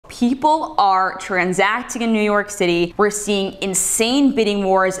People are transacting in New York City. We're seeing insane bidding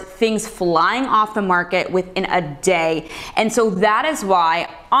wars, things flying off the market within a day. And so that is why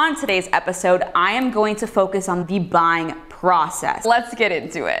on today's episode, I am going to focus on the buying process. Let's get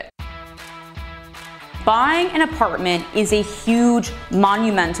into it. Buying an apartment is a huge,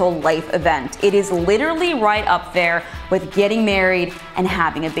 monumental life event. It is literally right up there with getting married and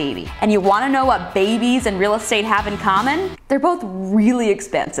having a baby. And you wanna know what babies and real estate have in common? They're both really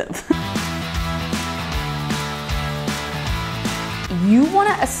expensive. You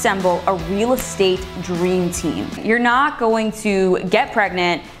wanna assemble a real estate dream team. You're not going to get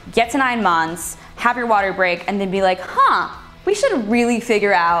pregnant, get to 9 months, have your water break, and then be like, we should really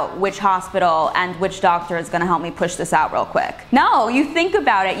figure out which hospital and which doctor is gonna help me push this out real quick. No, you think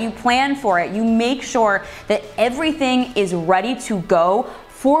about it, you plan for it, you make sure that everything is ready to go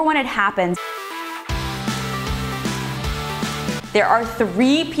for when it happens. There are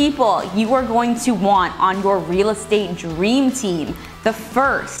 3 people you are going to want on your real estate dream team. The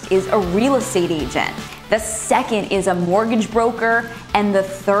first is a real estate agent. The second is a mortgage broker. And the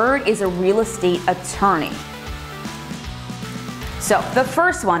third is a real estate attorney. So the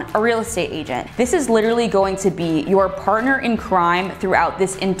first one, a real estate agent. This is literally going to be your partner in crime throughout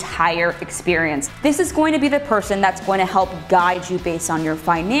this entire experience. This is going to be the person that's going to help guide you based on your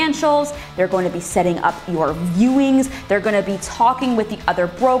financials. They're going to be setting up your viewings. They're going to be talking with the other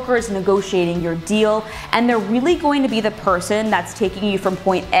brokers, negotiating your deal. And they're really going to be the person that's taking you from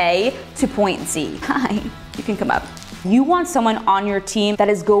point A to point Z. Hi, you can come up. You want someone on your team that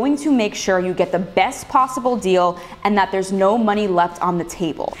is going to make sure you get the best possible deal and that there's no money left on the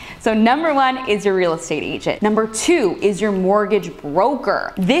table. So number 1 is your real estate agent. Number 2 is your mortgage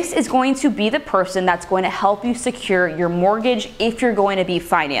broker. This is going to be the person that's going to help you secure your mortgage if you're going to be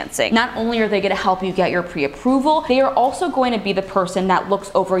financing. Not only are they going to help you get your pre-approval, they are also going to be the person that looks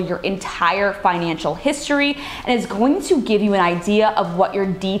over your entire financial history and is going to give you an idea of what your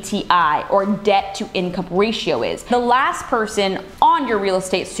DTI or debt to income ratio is. The last person on your real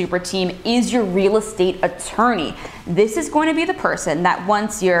estate super team is your real estate attorney. This is going to be the person that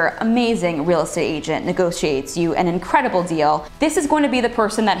once your amazing real estate agent negotiates you an incredible deal, this is going to be the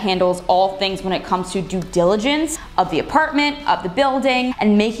person that handles all things when it comes to due diligence of the apartment, of the building,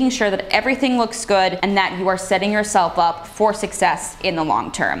 and making sure that everything looks good and that you are setting yourself up for success in the long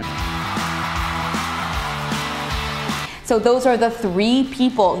term. So those are the 3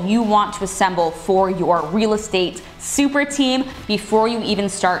 people you want to assemble for your real estate super team before you even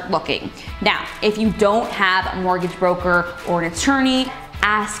start looking. Now, if you don't have a mortgage broker or an attorney,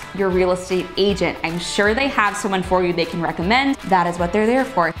 ask your real estate agent. I'm sure they have someone for you they can recommend. That is what they're there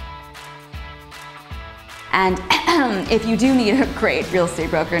for. And if you do need a great real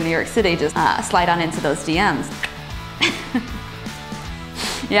estate broker in New York City, just slide on into those DMs.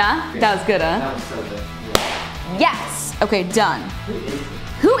 Yeah? That was good, huh? That was so good. Yeah. Yes! Okay, done.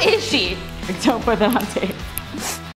 Who is she? Don't put that on tape.